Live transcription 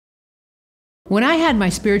When I had my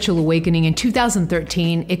spiritual awakening in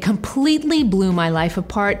 2013, it completely blew my life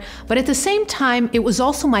apart, but at the same time, it was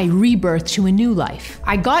also my rebirth to a new life.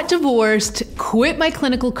 I got divorced, quit my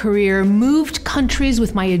clinical career, moved countries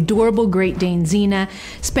with my adorable Great Dane Xena,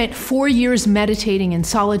 spent 4 years meditating in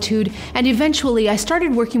solitude, and eventually I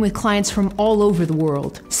started working with clients from all over the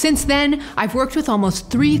world. Since then, I've worked with almost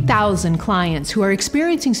 3,000 clients who are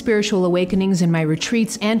experiencing spiritual awakenings in my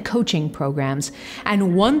retreats and coaching programs,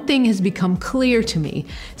 and one thing has become clear to me.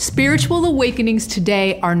 Spiritual awakenings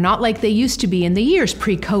today are not like they used to be in the years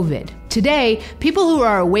pre-COVID. Today, people who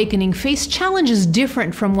are awakening face challenges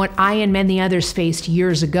different from what I and many others faced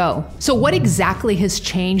years ago. So what exactly has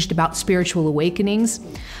changed about spiritual awakenings?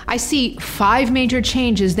 I see 5 major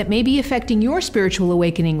changes that may be affecting your spiritual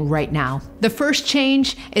awakening right now. The first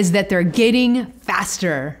change is that they're getting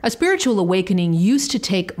faster. A spiritual awakening used to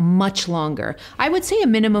take much longer. I would say a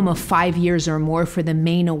minimum of 5 years or more for the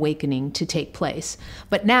main awakening to take place.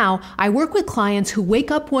 But now, I work with clients who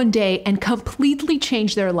wake up one day and completely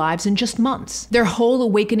change their lives in just months. Their whole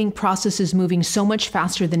awakening process is moving so much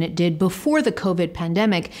faster than it did before the COVID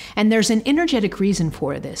pandemic, and there's an energetic reason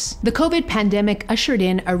for this. The COVID pandemic ushered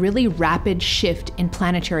in a really rapid shift in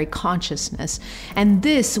planetary consciousness, and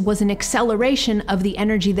this was an acceleration of the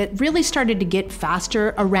energy that really started to get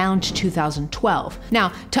faster around 2012.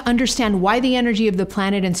 Now, to understand why the energy of the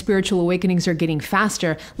planet and spiritual awakenings are getting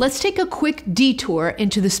faster, let's take a quick detour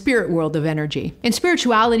into the spirit world of energy. In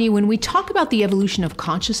spirituality, when we talk about the evolution of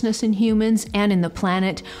consciousness in humans and in the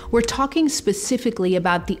planet, we're talking specifically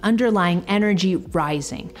about the underlying energy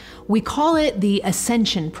rising. We call it the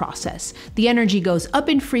ascension process. The energy goes up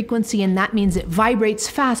in frequency, and that means it vibrates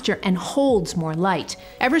faster and holds more light.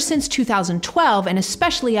 Ever since 2012, and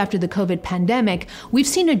especially after the COVID pandemic, we've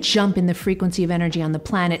seen a jump in the frequency of energy on the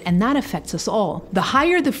planet, and that affects us all. The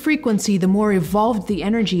higher the frequency, the more evolved the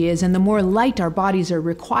energy is, and the more light our bodies are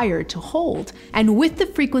required to hold. And with the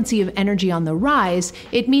frequency of energy on the rise,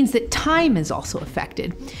 it means that time is also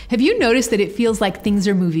affected. Have you noticed that it feels like things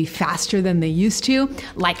are moving faster than they used to?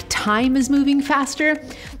 Like time is moving faster?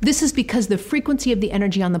 This is because the frequency of the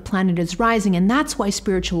energy on the planet is rising, and that's why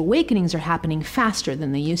spiritual awakenings are happening faster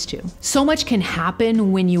than they used to. So much can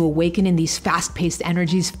happen when you awaken in these fast-paced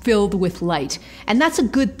energies filled with light. And that's a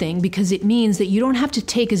good thing because it means that you don't have to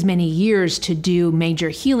take as many years to do major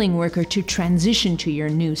healing work or to transition to your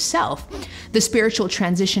new self. The spiritual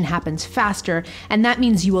transition happens faster, and that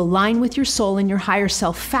means you align with your soul and your higher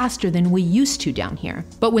self faster than we used to down here.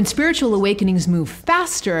 But when spiritual awakenings move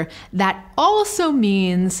faster, that also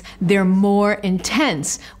means they're more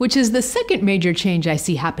intense, which is the second major change I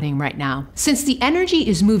see happening right now. Since the energy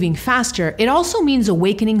is moving faster, it also means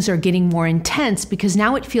awakenings are getting more intense because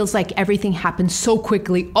now it feels like everything happens so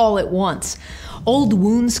quickly all at once. Old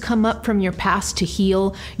wounds come up from your past to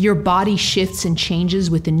heal, your body shifts and changes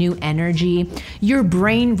with the new energy, your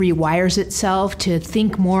brain rewires itself to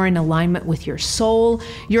think more in alignment with your soul,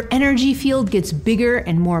 your energy field gets bigger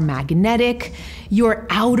and more magnetic, your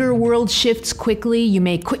outer world shifts quickly, you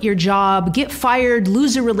may quit your job, get fired,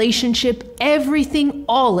 lose a relationship, everything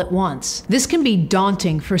all at once. This can be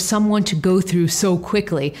daunting for someone to go through so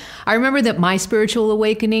quickly. I remember that my spiritual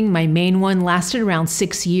awakening, my main one, lasted around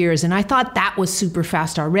 6 years, and I thought that was super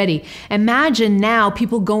fast already. Imagine now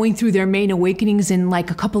people going through their main awakenings in like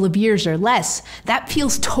a couple of years or less. That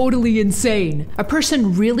feels totally insane. A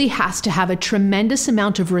person really has to have a tremendous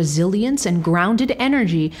amount of resilience and grounded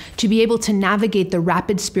energy to be able to navigate the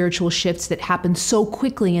rapid spiritual shifts that happen so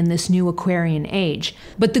quickly in this new Aquarian age.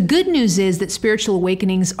 But the good news is that spiritual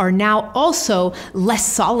awakenings are now also less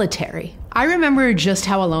solitary. I remember just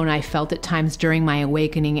how alone I felt at times during my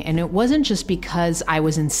awakening, and it wasn't just because I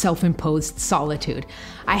was in self-imposed solitude.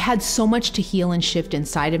 I had so much to heal and shift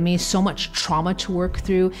inside of me, so much trauma to work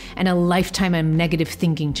through, and a lifetime of negative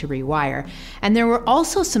thinking to rewire. And there were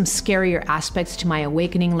also some scarier aspects to my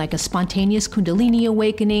awakening, like a spontaneous Kundalini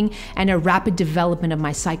awakening and a rapid development of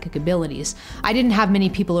my psychic abilities. I didn't have many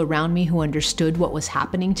people around me who understood what was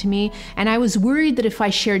happening to me, and I was worried that if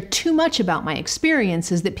I shared too much about my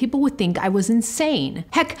experiences, that people would think I was insane.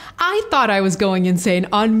 Heck, I thought I was going insane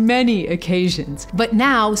on many occasions. But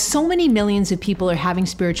now, so many millions of people are having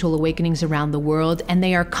spiritual awakenings around the world, and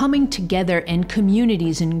they are coming together in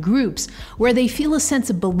communities and groups where they feel a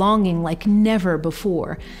sense of belonging like never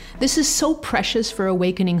before. This is so precious for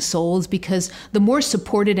awakening souls because the more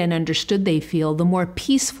supported and understood they feel, the more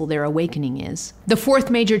peaceful their awakening is. The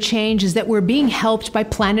fourth major change is that we're being helped by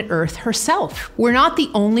planet Earth herself. We're not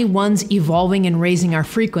the only ones evolving and raising our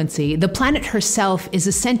frequency. The planet herself is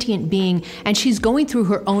a sentient being, and she's going through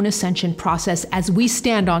her own ascension process as we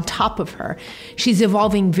stand on top of her. She's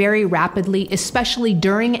evolving very rapidly, especially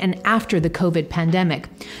during and after the COVID pandemic.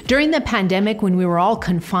 During the pandemic, when we were all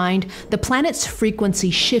confined, the planet's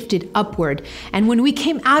frequency shifted upward, and when we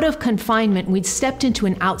came out of confinement, we'd stepped into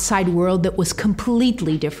an outside world that was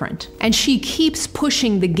completely different. And she keeps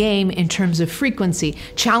pushing the game in terms of frequency,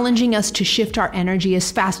 challenging us to shift our energy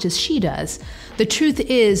as fast as she does. The truth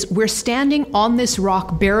is, we're standing on this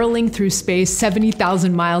rock barreling through space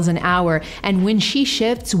 70,000 miles an hour, and when she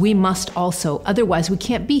shifts, we must also, otherwise we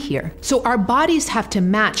can't be here. So our bodies have to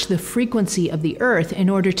match the frequency of the Earth in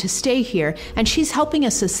order to stay here, and she's helping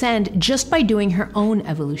us ascend just by doing her own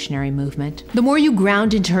evolutionary movement. The more you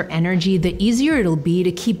ground into her energy, the easier it'll be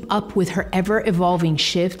to keep up with her ever-evolving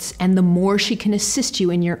shifts, and the more she can assist you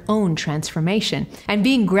in your own transformation. And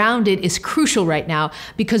being grounded is crucial right now,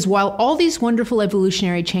 because while all these wonderful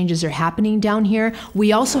evolutionary changes are happening down here,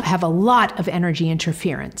 we also have a lot of energy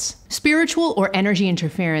interference. Spiritual or energy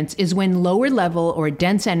interference is when lower level or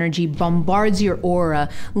dense energy bombards your aura,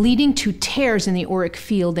 leading to tears in the auric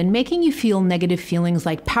field and making you feel negative feelings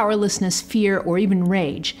like powerlessness, fear, or even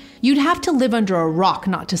rage. You'd have to live under a rock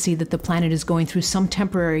not to see that the planet is going through some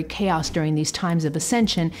temporary chaos during these times of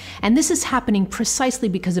ascension, and this is happening precisely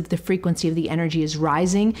because of the frequency of the energy is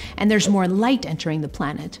rising and there's more light entering the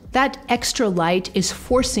planet. That extra light is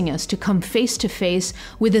forcing us to come face to face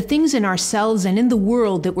with the things in ourselves and in the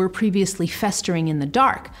world that were previously festering in the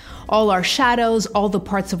dark. All our shadows, all the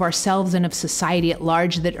parts of ourselves and of society at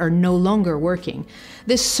large that are no longer working.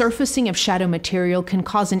 This surfacing of shadow material can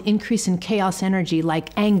cause an increase in chaos energy like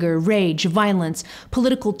anger, rage, violence,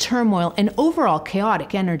 political turmoil, and overall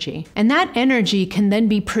chaotic energy. And that energy can then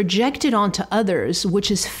be projected onto others, which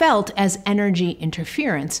is felt as energy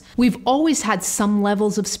interference. We've always had some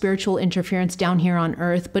levels of spiritual interference down here on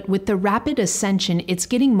Earth, but with the rapid ascension, it's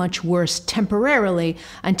getting much worse temporarily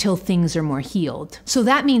until things are more healed. So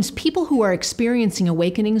that means people who are experiencing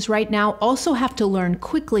awakenings right now also have to learn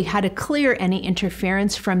quickly how to clear any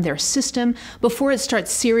interference from their system before it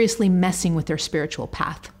starts seriously messing with their spiritual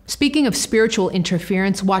path. Speaking of spiritual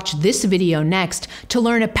interference, watch this video next to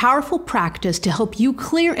learn a powerful practice to help you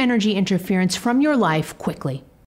clear energy interference from your life quickly.